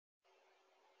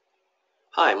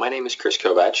Hi, my name is Chris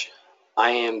Kovach. I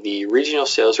am the Regional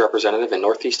Sales Representative in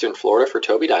Northeastern Florida for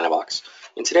Tobii Dynavox,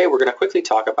 and today we're going to quickly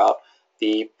talk about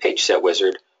the Page Set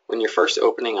wizard when you're first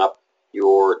opening up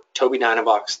your Tobii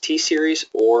Dynavox T-Series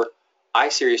or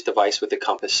I-Series device with the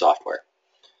Compass software.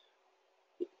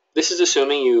 This is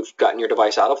assuming you've gotten your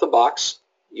device out of the box,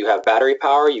 you have battery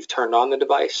power, you've turned on the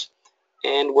device,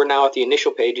 and we're now at the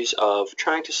initial pages of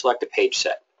trying to select a page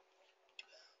set.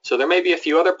 So there may be a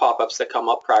few other pop-ups that come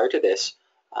up prior to this.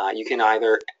 You can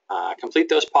either complete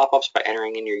those pop-ups by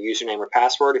entering in your username or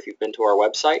password if you've been to our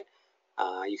website.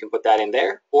 You can put that in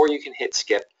there, or you can hit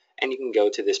skip and you can go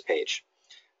to this page.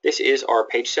 This is our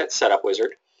page set setup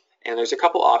wizard, and there's a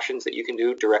couple options that you can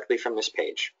do directly from this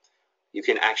page. You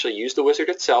can actually use the wizard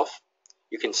itself,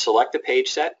 you can select the page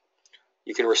set,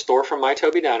 you can restore from My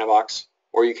Tobii Dynavox,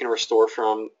 or you can restore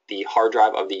from the hard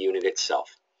drive of the unit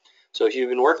itself. So if you've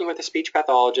been working with a speech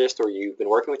pathologist, or you've been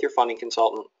working with your funding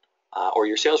consultant, or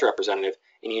your sales representative,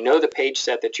 and you know the page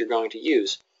set that you're going to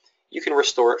use, you can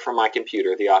restore it from My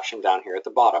Computer, the option down here at the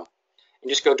bottom, and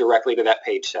just go directly to that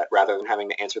page set rather than having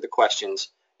to answer the questions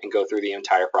and go through the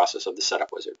entire process of the setup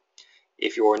wizard.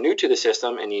 If you're new to the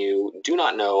system and you do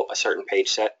not know a certain page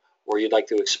set, or you'd like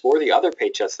to explore the other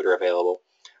page sets that are available,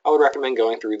 I would recommend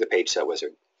going through the page set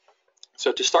wizard.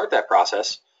 So to start that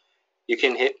process, you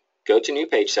can hit Go to New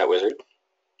Page Set Wizard,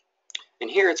 and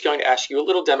here it's going to ask you a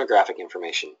little demographic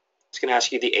information. It's going to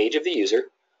ask you the age of the user,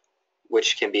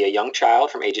 which can be a young child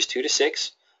from ages 2 to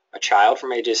 6, a child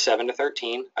from ages 7 to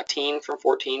 13, a teen from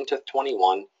 14 to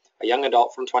 21, a young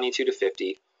adult from 22 to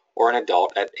 50, or an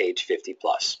adult at age 50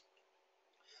 plus.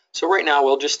 So right now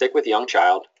we'll just stick with young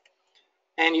child,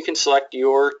 and you can select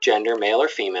your gender, male or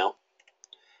female,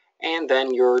 and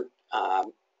then your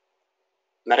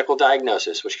medical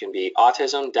diagnosis, which can be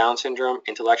autism, Down syndrome,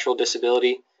 intellectual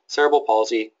disability, cerebral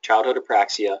palsy, childhood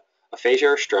apraxia, aphasia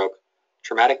or stroke,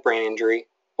 traumatic brain injury,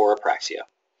 or apraxia.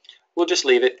 We'll just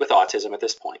leave it with autism at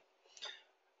this point.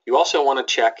 You also want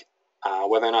to check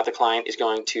whether or not the client is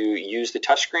going to use the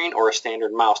touchscreen or a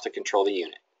standard mouse to control the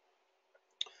unit.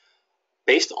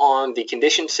 Based on the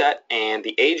condition set and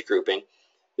the age grouping,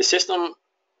 the system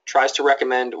tries to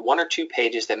recommend one or two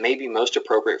pages that may be most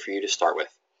appropriate for you to start with.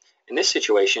 In this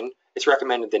situation, it's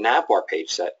recommended the Navbar Page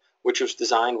Set, which was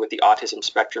designed with the autism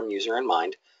spectrum user in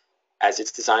mind, as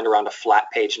it's designed around a flat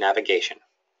page navigation.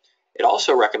 It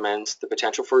also recommends the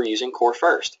potential for using Core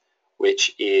First,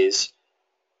 which is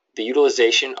the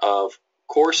utilization of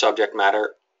core subject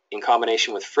matter in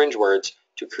combination with fringe words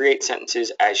to create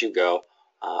sentences as you go,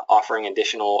 offering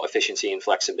additional efficiency and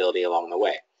flexibility along the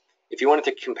way. If you wanted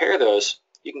to compare those,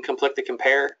 you can click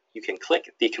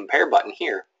the compare button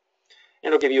here,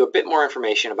 and it'll give you a bit more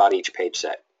information about each page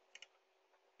set.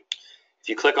 If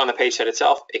you click on the page set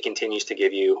itself, it continues to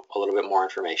give you a little bit more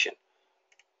information.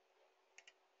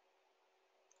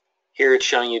 Here it's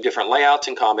showing you different layouts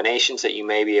and combinations that you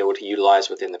may be able to utilize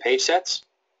within the page sets.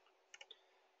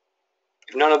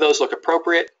 If none of those look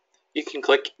appropriate, you can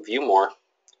click View More,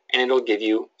 and it'll give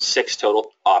you 6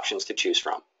 total options to choose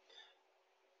from.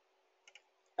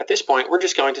 At this point, we're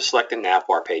just going to select the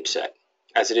Navbar page set,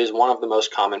 as it is one of the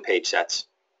most common page sets.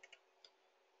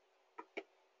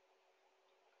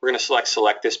 We're going to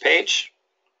select this page,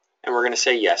 and we're going to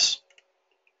say yes.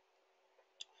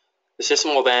 The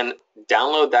system will then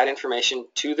download that information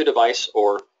to the device,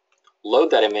 or load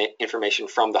that information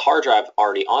from the hard drive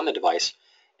already on the device,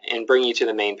 and bring you to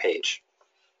the main page.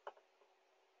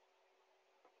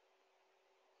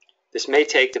 This may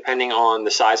take, depending on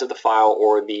the size of the file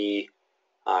or the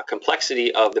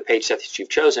complexity of the page set that you've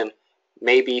chosen,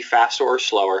 may be faster or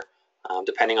slower,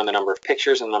 depending on the number of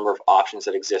pictures and the number of options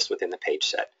that exist within the page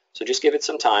set. So just give it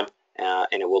some time,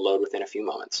 and it will load within a few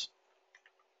moments.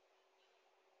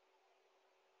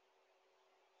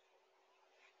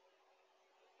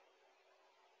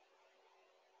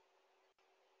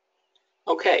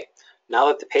 Okay, now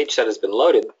that the page set has been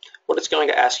loaded, what it's going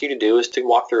to ask you to do is to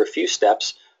walk through a few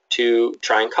steps to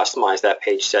try and customize that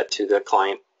page set to the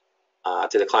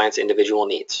client's individual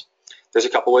needs. There's a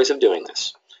couple ways of doing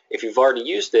this. If you've already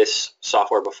used this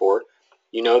software before,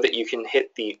 you know that you can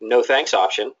hit the No Thanks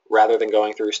option rather than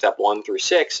going through step 1 through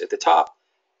 6 at the top,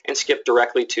 and skip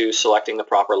directly to selecting the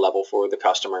proper level for the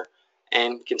customer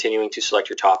and continuing to select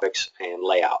your topics and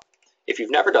layout. If you've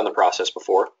never done the process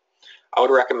before, I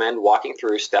would recommend walking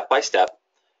through step by step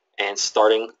and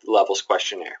starting the levels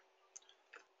questionnaire.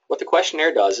 What the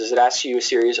questionnaire does is it asks you a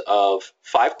series of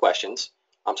 6 questions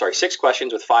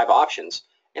with 5 options,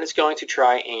 and it's going to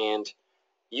try and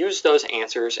use those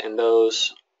answers and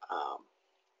those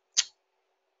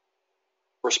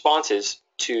responses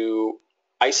to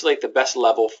isolate the best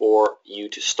level for you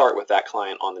to start with that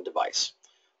client on the device.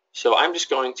 So I'm just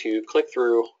going to click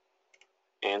through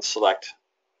and select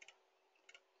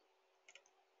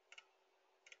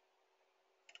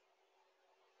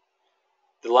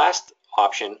the last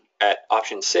option at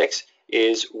option 6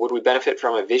 is, would we benefit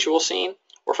from a visual scene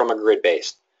or from a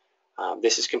grid-based?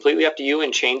 This is completely up to you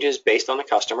and changes based on the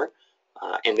customer.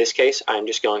 In this case, I'm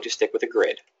just going to stick with a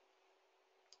grid.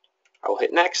 I will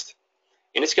hit next,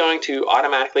 and it's going to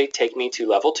automatically take me to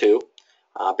level 2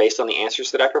 based on the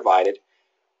answers that I provided,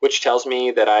 which tells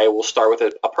me that I will start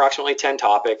with approximately 10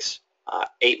 topics,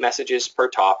 8 messages per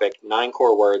topic, 9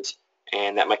 core words,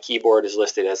 and that my keyboard is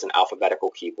listed as an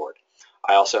alphabetical keyboard.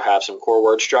 I also have some core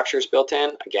word structures built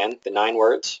in, again, the 9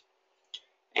 words,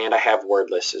 and I have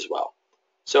word lists as well.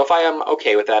 So if I am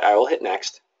okay with that, I will hit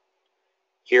next.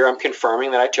 Here I'm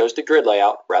confirming that I chose the grid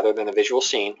layout rather than the visual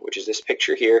scene, which is this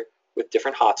picture here with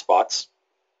different hotspots.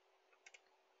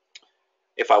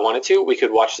 If I wanted to, we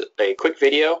could watch a quick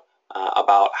video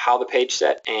about how the page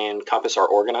set and compass are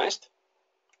organized.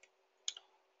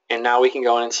 And now we can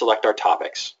go in and select our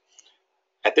topics.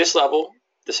 At this level,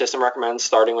 the system recommends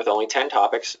starting with only 10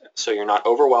 topics, so you're not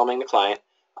overwhelming the client,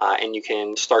 and you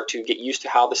can start to get used to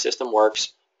how the system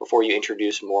works before you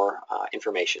introduce more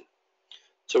information.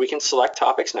 So we can select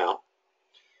topics now.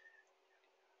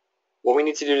 What we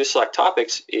need to do to select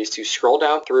topics is to scroll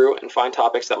down through and find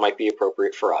topics that might be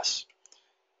appropriate for us.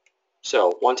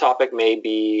 So one topic may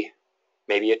be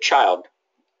maybe a child,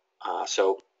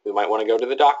 so we might want to go to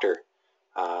the doctor.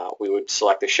 We would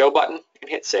select the show button and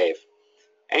hit save.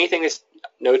 Anything that's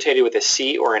notated with a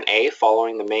C or an A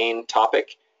following the main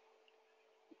topic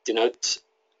denotes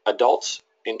adults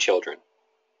and children.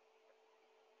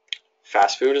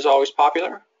 Fast food is always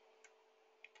popular.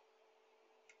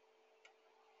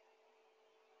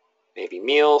 Maybe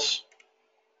meals.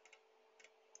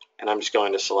 And I'm just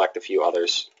going to select a few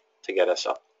others to get us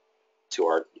up to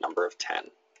our number of 10.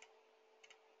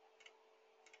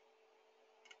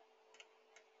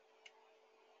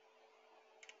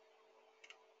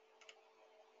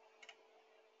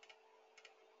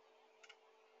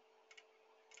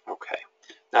 Okay,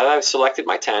 now that I've selected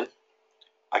my 10,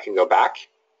 I can go back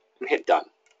and hit done.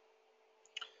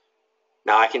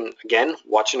 Now I can, again,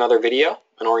 watch another video,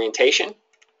 an orientation.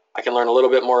 I can learn a little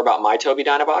bit more about my Tobii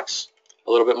Dynavox,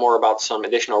 a little bit more about some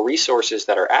additional resources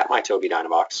that are at my Tobii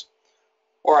Dynavox,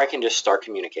 or I can just start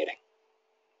communicating.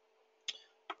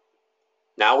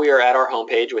 Now we are at our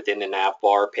homepage within the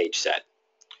Navbar Page Set.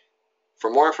 For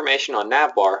more information on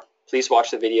Navbar, please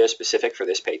watch the video specific for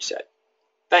this page set.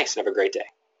 Thanks and have a great day.